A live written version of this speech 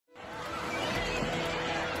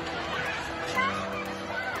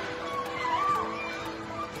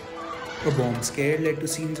A bomb scare led to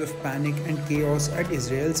scenes of panic and chaos at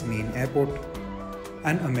Israel's main airport.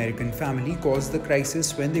 An American family caused the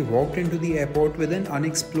crisis when they walked into the airport with an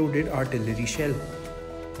unexploded artillery shell.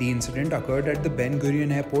 The incident occurred at the Ben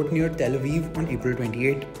Gurion airport near Tel Aviv on April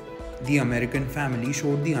 28. The American family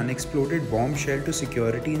showed the unexploded bomb shell to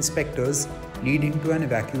security inspectors, leading to an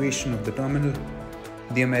evacuation of the terminal.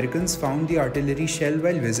 The Americans found the artillery shell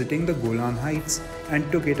while visiting the Golan Heights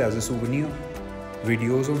and took it as a souvenir.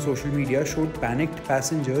 Videos on social media showed panicked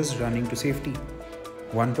passengers running to safety.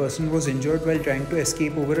 One person was injured while trying to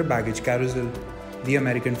escape over a baggage carousel. The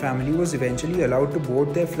American family was eventually allowed to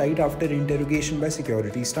board their flight after interrogation by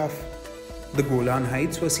security staff. The Golan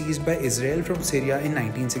Heights were seized by Israel from Syria in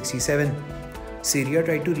 1967. Syria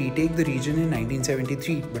tried to retake the region in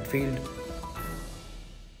 1973 but failed.